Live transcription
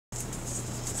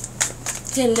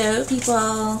Hello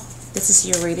people, this is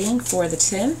your reading for the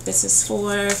 10th. This is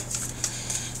for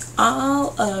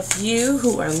all of you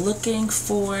who are looking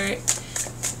for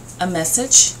a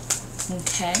message.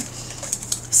 Okay,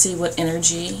 see what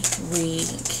energy we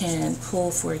can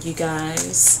pull for you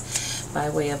guys by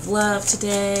way of love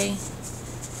today.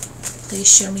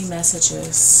 Please show me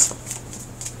messages.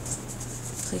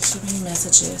 Please show me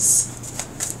messages.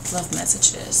 Love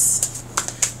messages.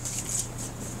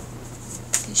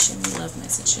 Please show me love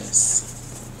messages.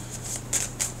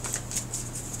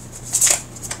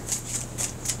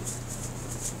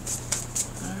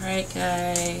 Alright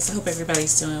guys, I hope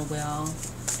everybody's doing well.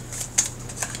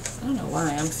 I don't know why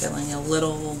I'm feeling a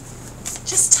little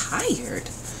just tired.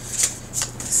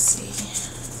 Let's see.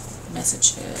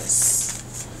 Messages.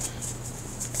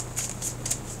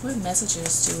 What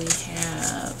messages do we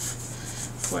have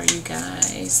for you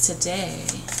guys today?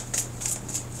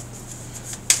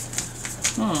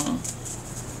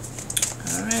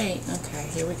 Alright, okay,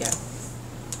 here we go.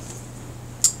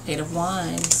 8 of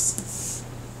Wands.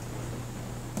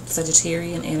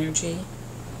 Sagittarian energy.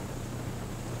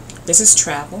 This is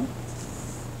travel.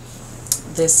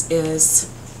 This is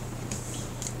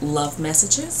love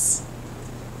messages.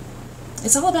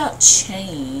 It's all about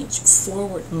change,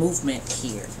 forward movement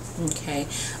here. Okay,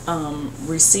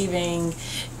 receiving,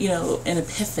 an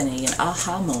epiphany, an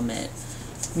aha moment.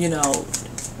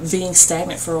 Being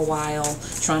stagnant for a while,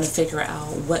 trying to figure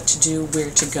out what to do, where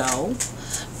to go,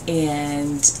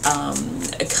 and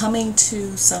coming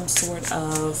to some sort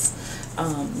of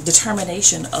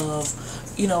determination of,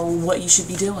 what you should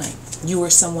be doing, you or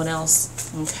someone else.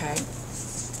 Okay.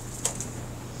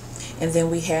 And then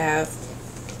we have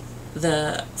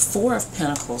the 4 of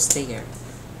Pentacles there.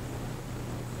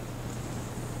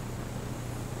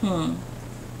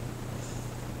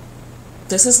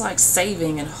 This is like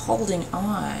saving and holding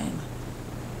on.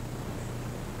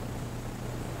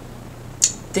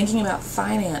 Thinking about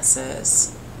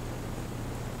finances.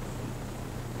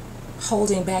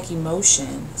 Holding back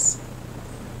emotions.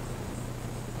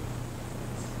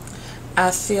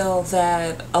 I feel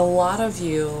that a lot of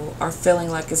you are feeling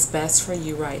like it's best for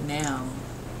you right now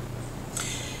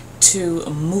to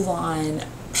move on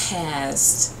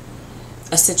past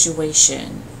a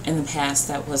situation in the past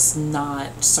that was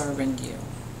not serving you.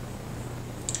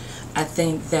 I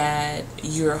think that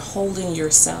you're holding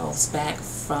yourselves back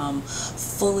from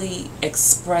fully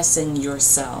expressing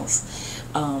yourself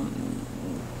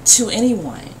to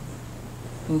anyone.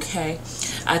 Okay,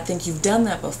 I think you've done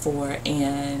that before,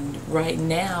 and right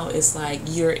now it's like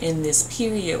you're in this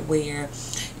period where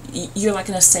you're like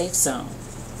in a safe zone.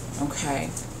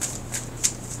 Okay,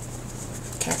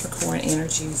 Capricorn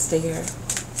energies there.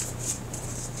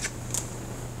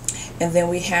 And then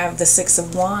we have the 6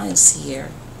 of Wands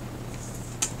here.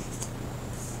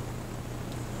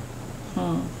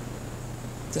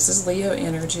 This is Leo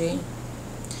energy.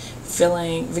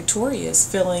 Feeling victorious,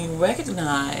 feeling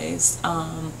recognized,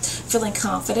 feeling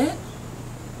confident.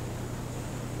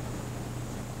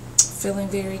 Feeling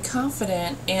very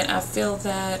confident. And I feel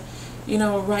that,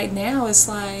 right now it's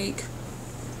like,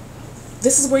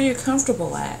 this is where you're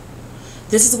comfortable at.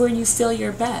 This is where you feel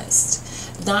your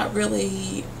best. Not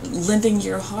really lending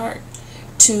your heart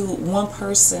to one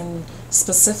person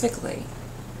specifically.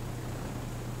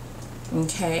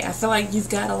 Okay, I feel like you've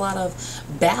got a lot of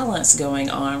balance going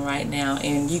on right now,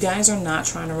 and you guys are not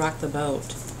trying to rock the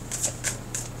boat.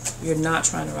 You're not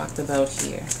trying to rock the boat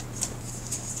here.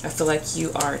 I feel like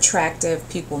you are attractive.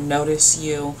 People notice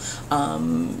you.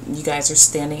 You guys are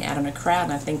standing out in a crowd,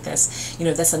 and I think that's,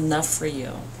 that's enough for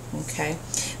you. Okay,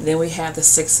 then we have the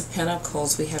 6 of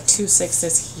Pentacles. We have 2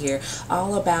 6s here,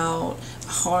 all about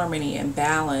harmony and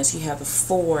balance. You have the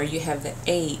 4, you have the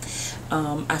 8.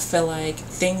 I feel like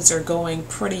things are going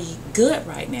pretty good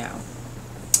right now,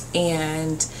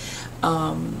 and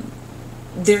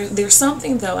there's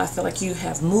something though I feel like you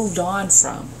have moved on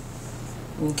from.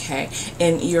 Okay,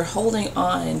 and you're holding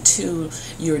on to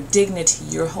your dignity.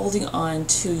 You're holding on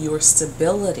to your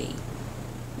stability.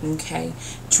 Okay,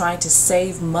 trying to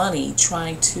save money,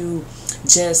 trying to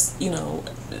just,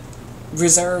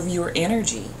 preserve your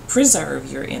energy,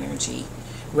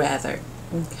 rather.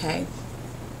 Okay,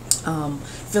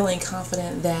 feeling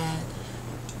confident that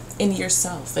in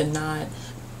yourself and not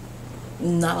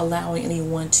allowing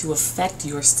anyone to affect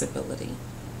your stability.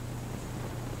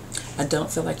 I don't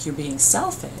feel like you're being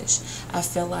selfish. I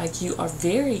feel like you are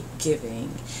very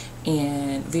giving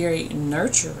and very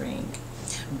nurturing.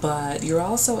 But you're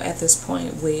also at this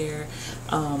point where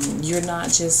you're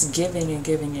not just giving and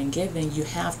giving and giving. You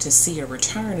have to see a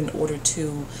return in order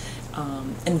to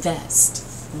invest.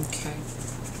 Okay.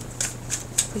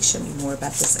 Please show me more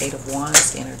about this Eight of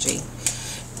Wands energy.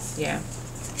 Yeah.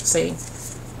 See?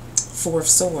 Four of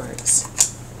Swords.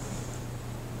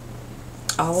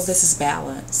 All of this is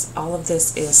balance. All of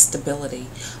this is stability.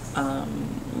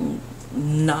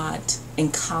 Not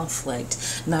in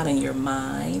conflict. Not in your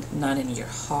mind. Not in your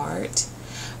heart.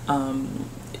 I'm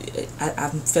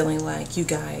feeling like you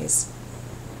guys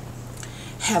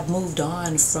have moved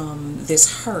on from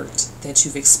this hurt that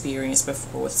you've experienced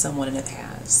before with someone in the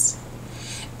past.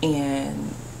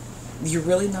 And you're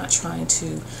really not trying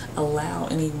to allow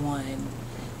anyone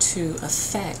to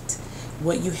affect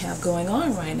what you have going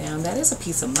on right now. And that is a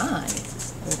peace of mind.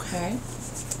 Okay?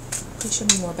 Please show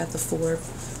me more about the Four of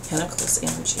Pentacles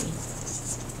energy.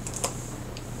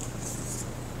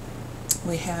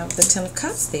 We have the Ten of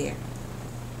Cups there.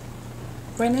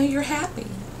 Right now you're happy.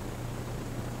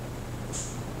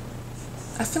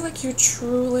 I feel like you're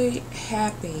truly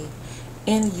happy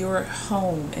in your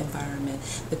home environment,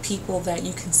 the people that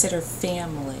you consider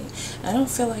family. I don't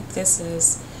feel like this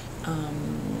is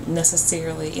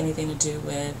necessarily anything to do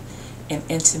with an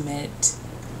intimate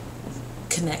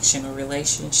connection or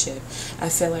relationship. I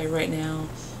feel like right now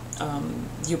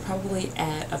you're probably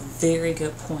at a very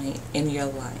good point in your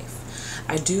life.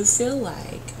 I do feel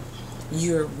like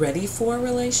you're ready for a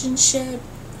relationship,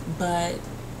 but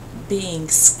being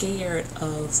scared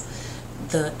of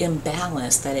the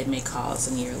imbalance that it may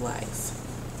cause in your life.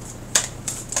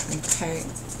 Okay.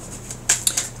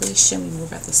 Please show me more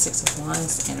about the Six of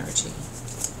Wands energy.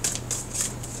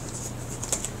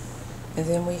 And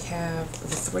then we have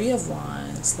the Three of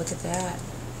Wands. Look at that.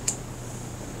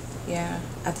 Yeah,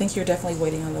 I think you're definitely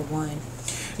waiting on the one.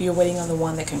 You're waiting on the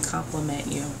one that can complement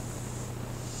you.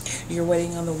 You're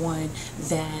waiting on the one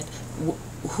that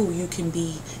who you can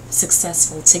be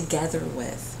successful together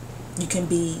with. You can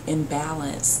be in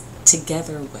balance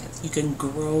together with. You can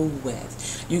grow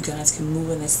with. You guys can move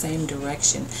in the same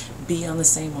direction. Be on the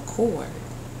same accord.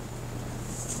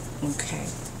 Okay.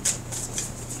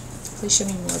 Please show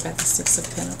me more about the Six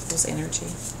of Pentacles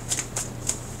energy.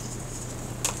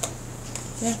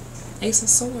 Yeah. Ace of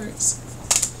Swords.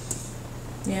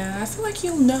 Yeah, I feel like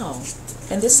you'll know.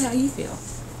 And this is how you feel.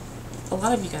 A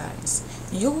lot of you guys.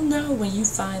 You'll know when you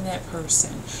find that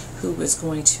person who is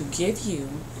going to give you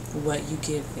what you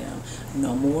give them.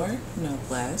 No more, no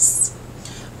less.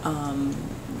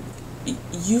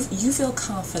 You feel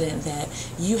confident that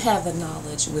you have the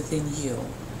knowledge within you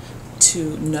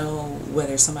to know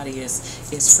whether somebody is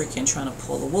freaking trying to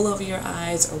pull the wool over your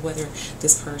eyes, or whether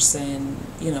this person,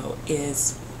 you know,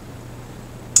 is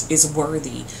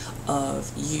worthy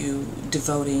of you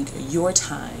devoting your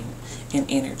time and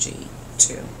energy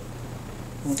to.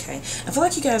 Okay, I feel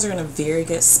like you guys are in a very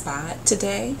good spot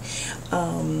today.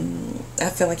 I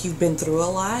feel like you've been through a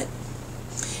lot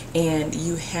and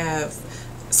you have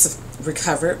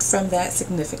recovered from that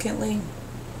significantly,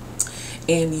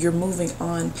 and you're moving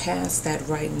on past that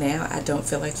right now. I don't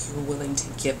feel like you're willing to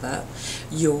give up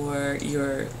your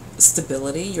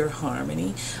stability, your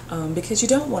harmony, because you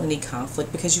don't want any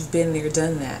conflict, because you've been there,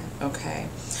 done that. Okay,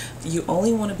 you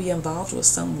only want to be involved with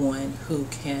someone who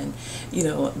can, you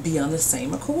know, be on the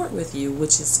same accord with you,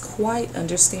 which is quite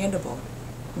understandable.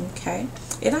 Okay,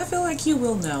 and I feel like you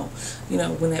will know, you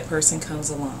know, when that person comes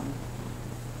along.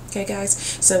 Okay, guys,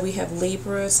 so we have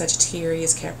Libra,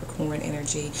 Sagittarius, Capricorn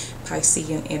energy,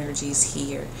 Piscean energies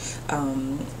here,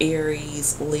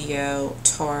 Aries, Leo,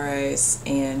 Taurus,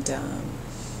 and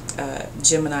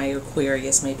Gemini,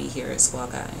 Aquarius may be here as well,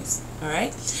 guys. All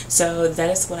right, so that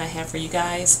is what I have for you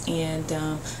guys, and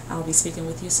I'll be speaking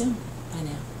with you soon. Bye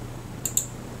now.